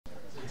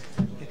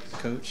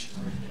Coach.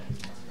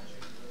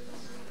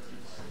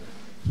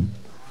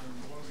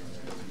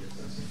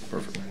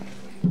 Perfect.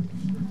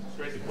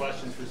 Straight to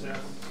questions for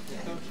Seth.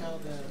 Coach, how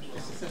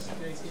the success of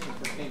today's game,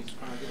 first game, get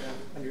that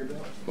under your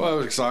belt? Well, it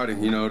was exciting,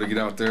 to get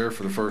out there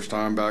for the first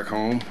time back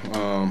home.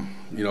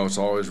 It's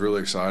always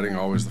really exciting,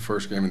 always the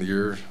first game of the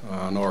year.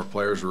 I know our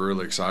players were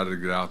really excited to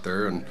get out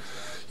there, and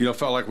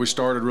felt like we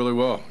started really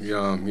well.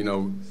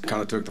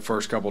 Kind of took the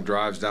first couple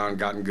drives down,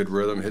 got in good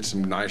rhythm, hit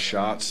some nice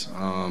shots,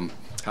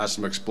 had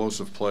some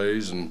explosive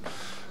plays, and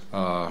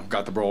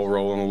got the ball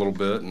rolling a little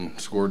bit and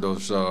scored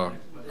those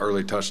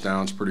early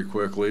touchdowns pretty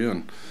quickly.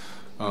 And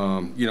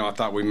I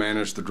thought we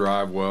managed the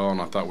drive well,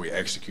 and I thought we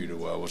executed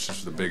well, which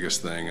is the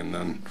biggest thing. And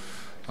then,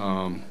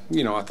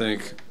 I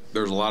think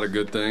there's a lot of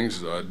good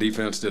things.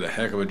 Defense did a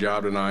heck of a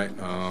job tonight,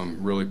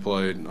 really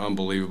played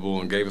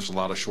unbelievable and gave us a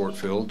lot of short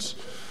fields,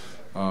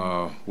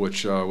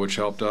 which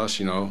helped us,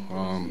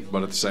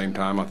 but at the same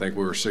time, I think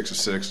we were 6 of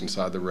 6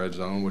 inside the red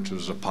zone, which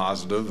was a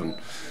positive, and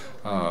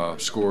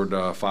scored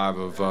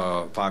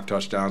 5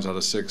 touchdowns out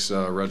of 6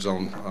 red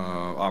zone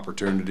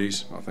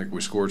opportunities. I think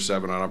we scored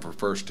 7 out of our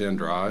first 10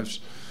 drives.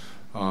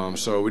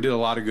 So we did a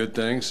lot of good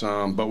things,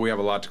 but we have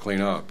a lot to clean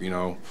up.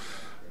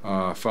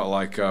 Felt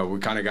like we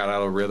kind of got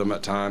out of rhythm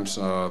at times,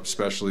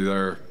 especially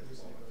there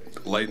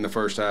late in the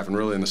first half and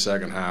really in the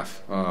second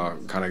half.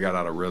 Kind of got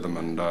out of rhythm,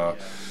 and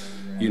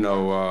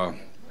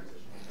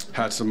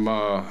had some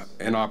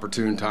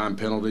inopportune time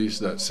penalties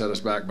that set us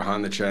back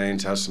behind the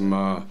chains.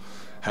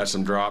 Had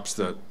some drops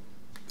that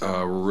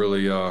were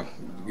really,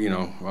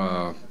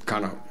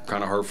 kind of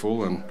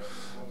hurtful, and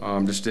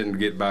just didn't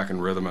get back in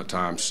rhythm at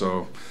times.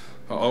 So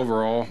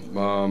overall,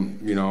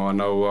 I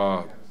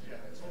know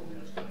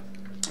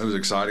it was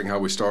exciting how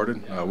we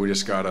started. We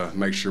just got to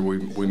make sure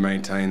we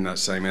maintain that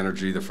same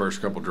energy the first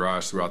couple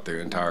drives throughout the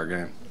entire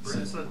game.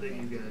 Brent said that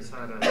you guys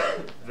had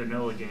a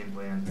vanilla game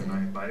plan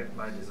tonight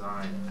by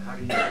design. How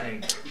do you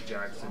think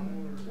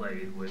Jackson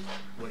played with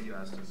what you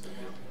asked him to do?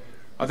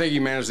 I think he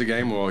managed the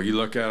game well. You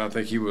look at it, I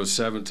think he was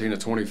 17 of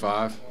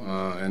 25,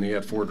 and he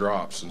had 4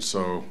 drops. And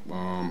so,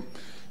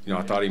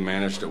 I thought he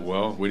managed it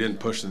well. We didn't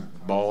push the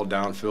ball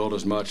downfield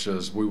as much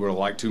as we would have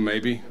liked to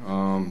maybe.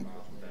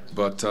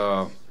 But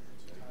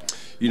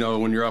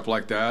when you're up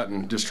like that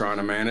and just trying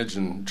to manage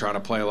and trying to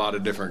play a lot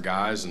of different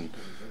guys and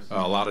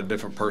a lot of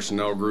different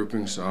personnel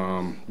groupings,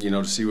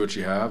 to see what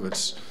you have,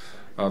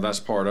 that's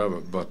part of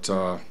it. But,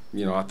 I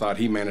thought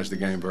he managed the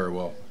game very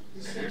well.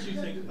 What did you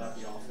think about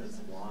the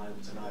offensive line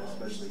tonight,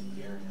 especially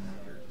Gary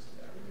after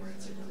Brent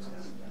goes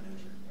down?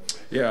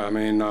 Yeah, I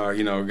mean,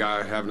 a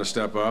guy having to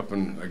step up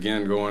and,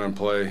 again, go in and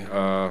play,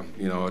 a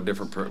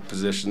different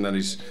position that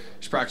he's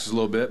practiced a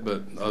little bit,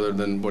 but other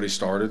than what he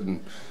started.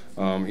 And,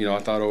 I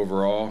thought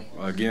overall,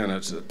 again,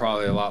 it's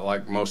probably a lot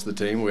like most of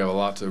the team. We have a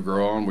lot to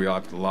grow on. We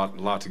have a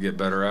lot to get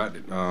better at.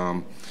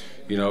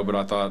 But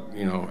I thought,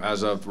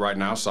 as of right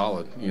now,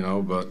 solid,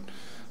 but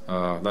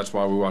that's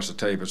why we watch the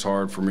tape. It's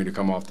hard for me to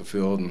come off the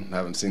field and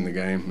haven't seen the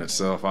game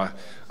itself. I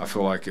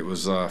feel like it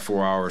was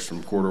 4 hours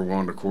from quarter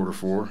 1 to quarter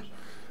 4.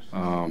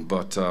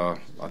 But I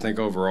think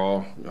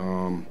overall,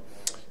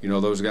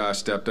 those guys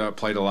stepped up,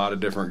 played a lot of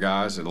different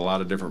guys at a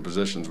lot of different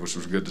positions, which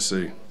was good to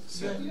see.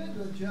 Yeah, you had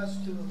to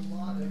adjust to a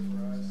lot of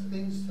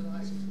things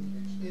tonight,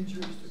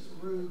 injuries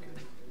to Farouk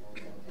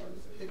and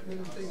Hickman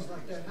and things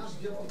like that. How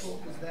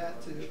difficult was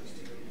that to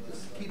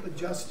just keep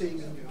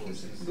adjusting and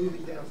keep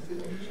moving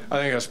downfield? I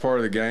think that's part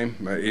of the game.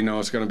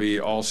 It's going to be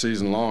all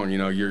season long.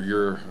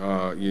 You're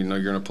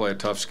going to play a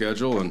tough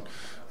schedule, and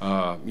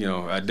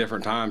at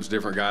different times,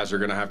 different guys are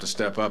going to have to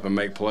step up and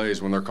make plays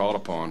when they're called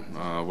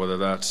upon, whether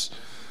that's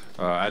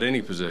at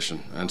any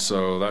position. And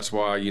so that's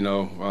why,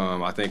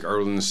 I think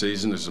early in the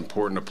season it's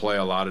important to play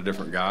a lot of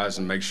different guys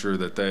and make sure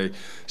that they,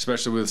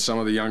 especially with some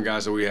of the young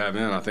guys that we have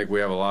in, I think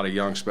we have a lot of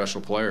young special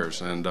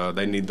players, and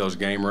they need those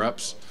game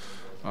reps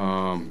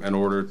in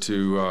order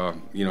to,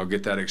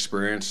 get that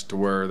experience to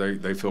where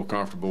they feel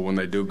comfortable when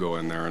they do go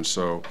in there. And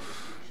so,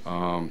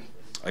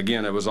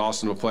 again, it was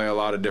awesome to play a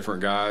lot of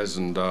different guys,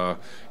 and, I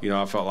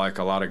felt like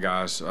a lot of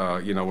guys,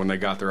 when they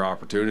got their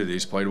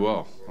opportunities, played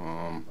well.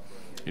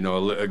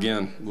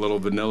 Again, a little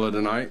vanilla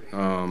tonight.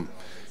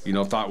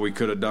 Thought we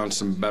could have done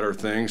some better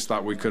things.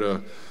 Thought we could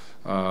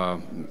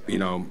have,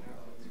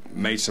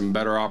 made some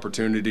better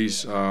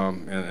opportunities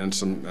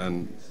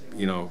and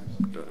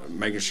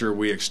making sure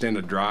we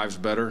extended drives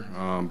better.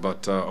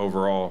 But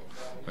overall,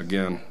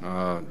 again,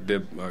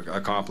 did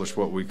accomplish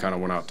what we kind of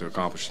went out to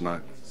accomplish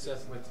tonight.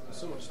 Seth, with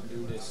so much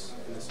newness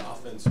in this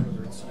offense,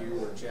 whether it's you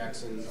or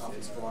Jackson,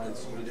 offensive line,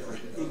 so many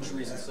different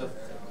injuries and stuff,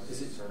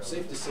 is it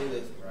safe to say that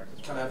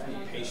you kind of have to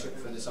be patient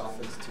for this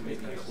offense to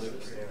maybe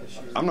click this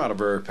year? I'm not a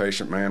very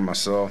patient man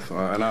myself,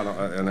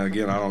 and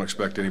again, I don't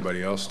expect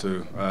anybody else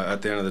to.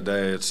 At the end of the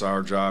day, it's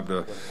our job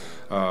to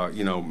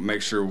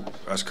make sure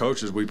as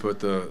coaches we put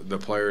the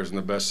players in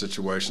the best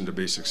situation to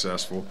be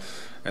successful,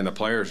 and the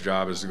players'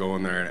 job is to go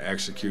in there and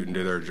execute and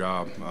do their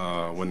job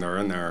when they're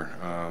in there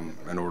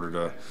in order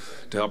to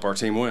help our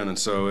team win. And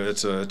so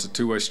it's a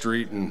two-way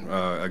street, and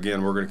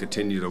again, we're going to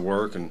continue to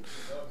work and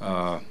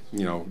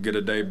get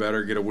a day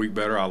better, get a week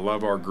better. I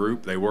love our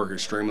group; they work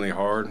extremely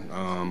hard.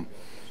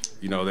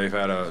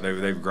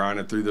 They've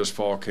grinded through this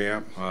fall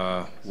camp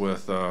and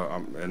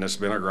it's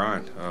been a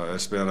grind.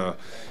 It's been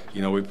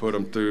we put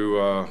them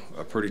through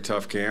a pretty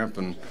tough camp,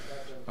 and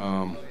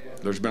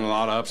there's been a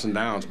lot of ups and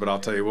downs. But I'll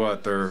tell you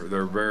what, they're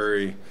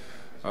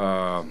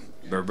a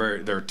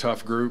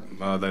tough group.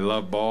 They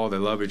love ball, they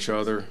love each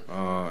other,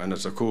 and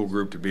it's a cool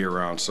group to be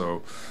around.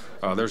 So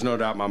there's no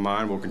doubt in my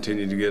mind we'll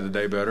continue to get a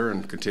day better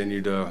and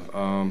continue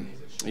to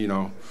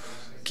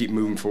keep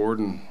moving forward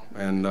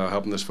and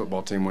helping this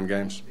football team win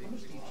games.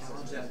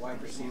 That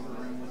wide receiver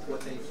room with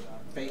what they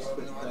faced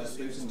with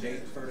losing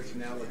Jake first,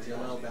 and now with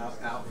Joel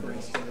out for an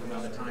extended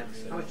amount of time.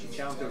 How much you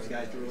challenge those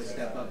guys to really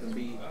step up and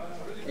be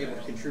able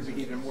to contribute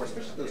even more,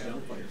 especially those young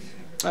players?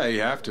 Hey,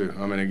 you have to.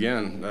 I mean,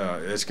 again,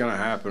 it's going to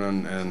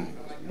happen, and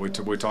we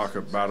talk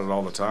about it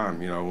all the time.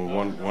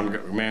 When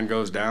one man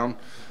goes down,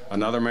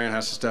 another man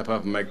has to step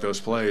up and make those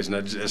plays, and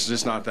it's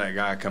just not that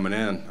guy coming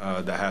in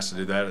that has to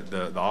do that.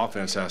 The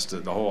offense has to.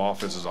 The whole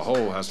offense as a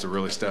whole has to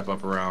really step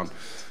up around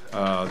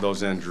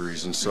those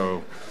injuries. And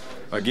so,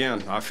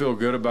 again, I feel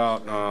good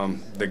about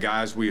the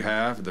guys we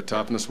have, the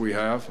toughness we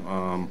have.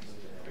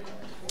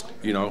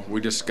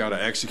 We just got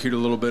to execute a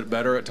little bit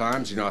better at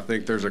times. I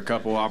think there's a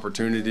couple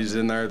opportunities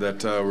in there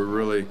that we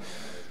really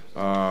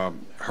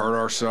hurt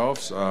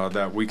ourselves,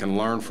 that we can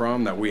learn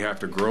from, that we have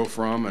to grow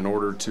from in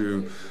order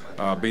to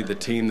be the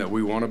team that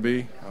we want to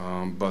be.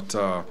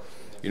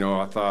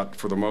 I thought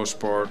for the most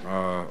part, a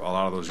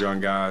lot of those young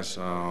guys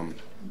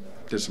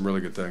did some really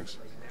good things.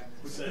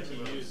 Said he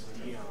used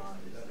Dion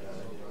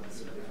in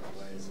some different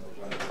ways,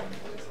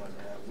 things like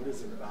that. What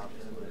is it about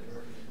him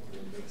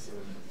that makes him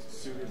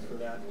suited for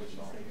that? What do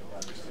you think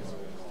about just his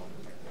overall?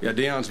 Yeah,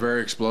 Dion's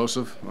very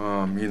explosive,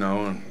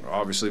 and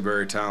obviously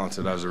very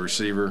talented as a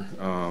receiver,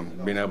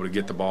 being able to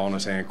get the ball in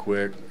his hand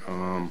quick,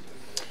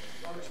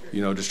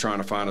 just trying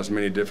to find as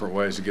many different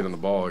ways to get on the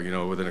ball.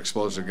 With an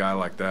explosive guy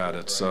like that,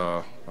 it's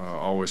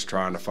always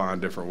trying to find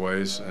different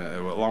ways,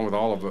 along with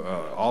all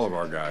of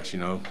our guys,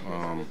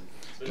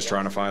 just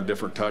trying to find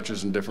different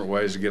touches and different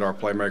ways to get our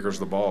playmakers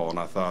the ball. And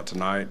I thought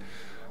tonight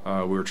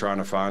we were trying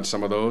to find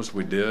some of those.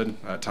 We did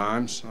at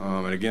times.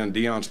 And again,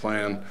 Dion's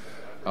playing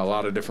a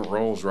lot of different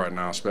roles right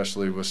now,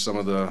 especially with some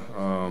of the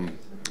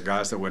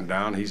guys that went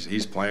down.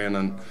 He's playing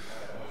in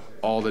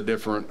all the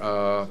different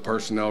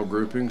personnel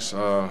groupings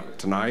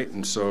tonight.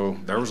 And so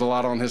there was a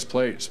lot on his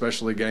plate,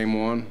 especially game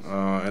one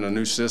in a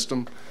new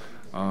system.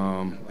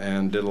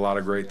 And did a lot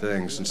of great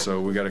things. And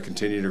so we got to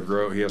continue to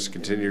grow. He has to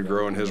continue to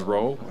grow in his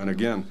role. And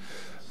again,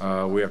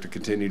 we have to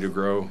continue to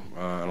grow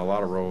in a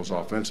lot of roles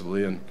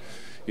offensively. And,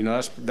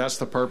 that's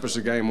the purpose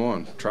of game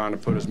one, trying to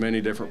put as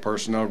many different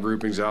personnel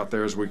groupings out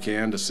there as we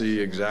can to see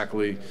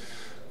exactly,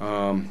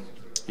 how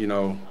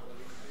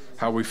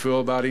we feel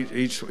about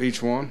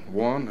each one,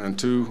 and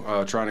two,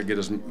 trying to get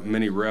as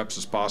many reps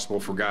as possible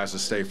for guys to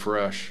stay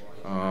fresh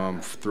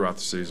throughout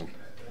the season.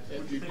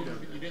 You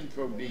didn't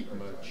throw deep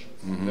much.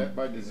 Mm-hmm. Is that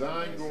by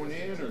design going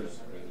in, or is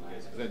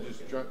that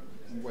just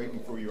waiting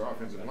for your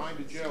offensive line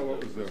to gel?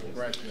 What was the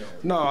rationale?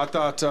 No, I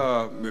thought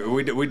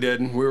we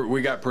didn't.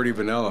 We got pretty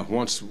vanilla.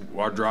 Once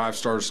our drive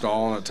started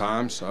stalling at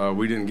times,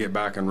 we didn't get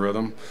back in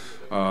rhythm.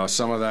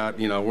 Some of that,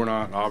 we're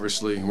not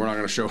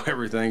going to show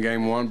everything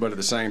game one, but at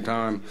the same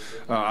time,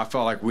 I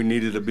felt like we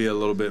needed to be a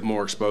little bit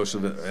more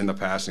explosive in the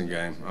passing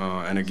game.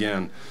 And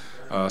again,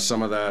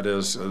 some of that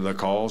is the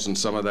calls, and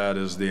some of that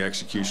is the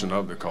execution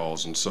of the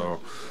calls. And so,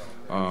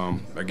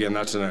 again,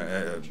 that's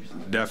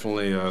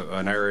definitely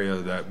an area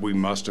that we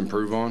must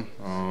improve on,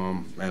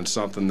 and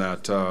something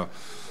that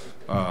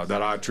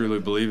I truly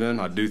believe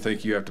in. I do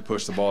think you have to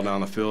push the ball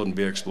down the field and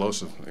be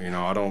explosive.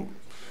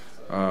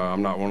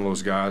 I'm not one of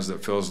those guys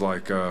that feels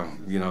like,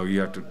 you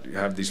have to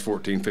have these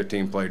 14,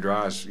 15-play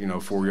drives,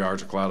 4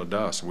 yards, a cloud of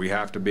dust. We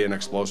have to be an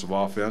explosive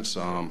offense.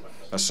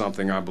 That's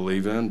something I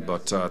believe in.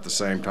 But at the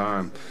same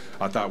time,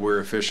 I thought we were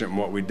efficient in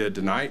what we did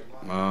tonight.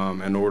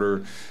 In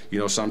order,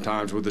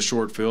 sometimes with the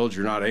short fields,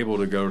 you're not able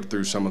to go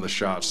through some of the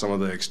shots, some of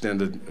the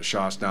extended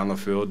shots down the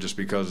field just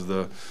because of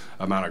the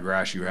amount of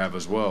grass you have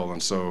as well.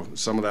 And so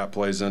some of that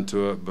plays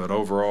into it. But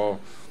overall,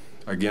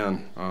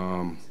 again,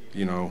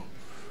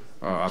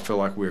 I feel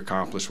like we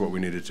accomplished what we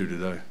needed to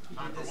today.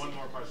 Time for one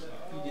more question.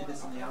 You did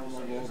this in the Alamo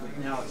Bowl, but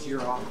now it's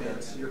your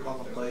offense, you're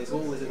calling plays.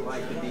 What was it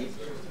like to be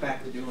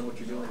back to doing what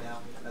you're doing now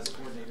as a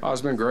coordinator? Oh,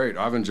 it's been great.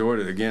 I've enjoyed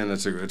it. Again,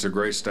 it's a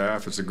great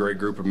staff. It's a great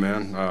group of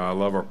men. I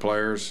love our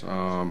players.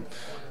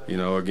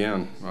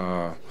 Again,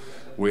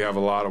 we have a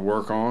lot of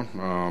work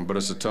on, but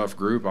it's a tough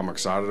group. I'm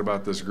excited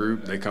about this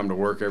group. They come to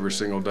work every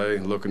single day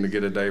looking to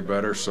get a day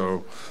better.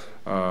 So,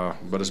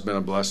 but it's been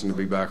a blessing to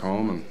be back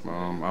home,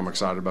 and I'm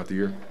excited about the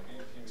year.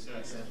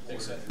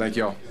 Thank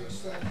y'all.